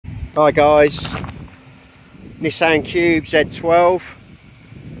Hi guys, Nissan Cube Z12,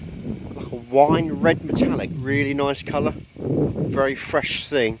 like a wine red metallic, really nice colour, very fresh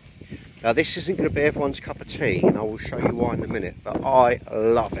thing. Now this isn't going to be everyone's cup of tea, and I will show you why in a minute, but I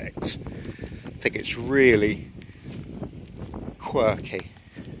love it. I think it's really quirky.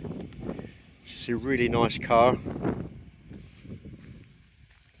 It's a really nice car.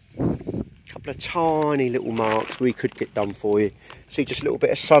 Couple of tiny little marks we could get done for you. See, just a little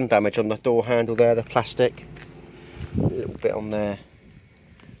bit of sun damage on the door handle there, the plastic. A little bit on there,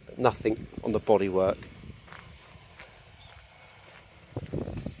 but nothing on the bodywork. So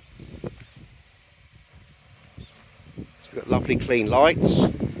we've got lovely clean lights,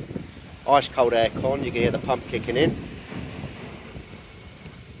 ice cold aircon, you can hear the pump kicking in.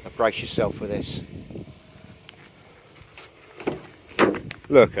 Now brace yourself for this.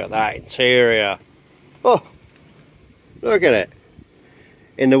 Look at that interior. Oh, look at it.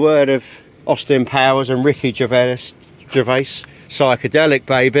 In the word of Austin Powers and Ricky Gervais, psychedelic,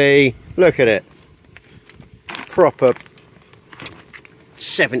 baby. Look at it. Proper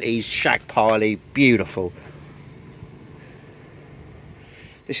 70s shag piley, beautiful.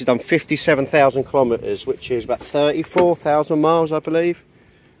 This has done 57,000 kilometres, which is about 34,000 miles, I believe.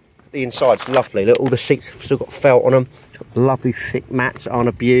 The inside's lovely. Look, all the seats have still got felt on them. It's got lovely thick mats that aren't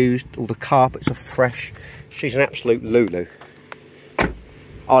abused. All the carpets are fresh. She's an absolute Lulu.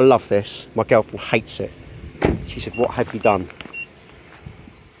 I love this. My girlfriend hates it. She said, "What have you done?"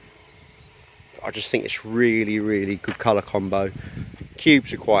 I just think it's really, really good colour combo.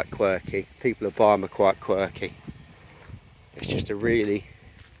 Cubes are quite quirky. People who buy them are quite quirky. It's just a really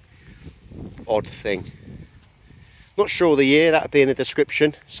odd thing. Not sure the year, that would be in the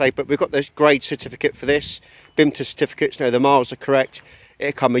description. But we've got the grade certificate for this. BIMTA certificates, no, the miles are correct.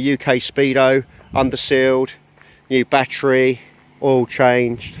 It'll come a UK speedo, under sealed, new battery, oil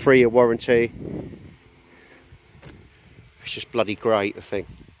change, 3-year warranty. It's just bloody great, the thing.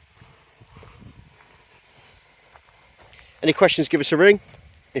 Any questions, give us a ring.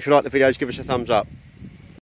 If you like the videos, give us a thumbs up.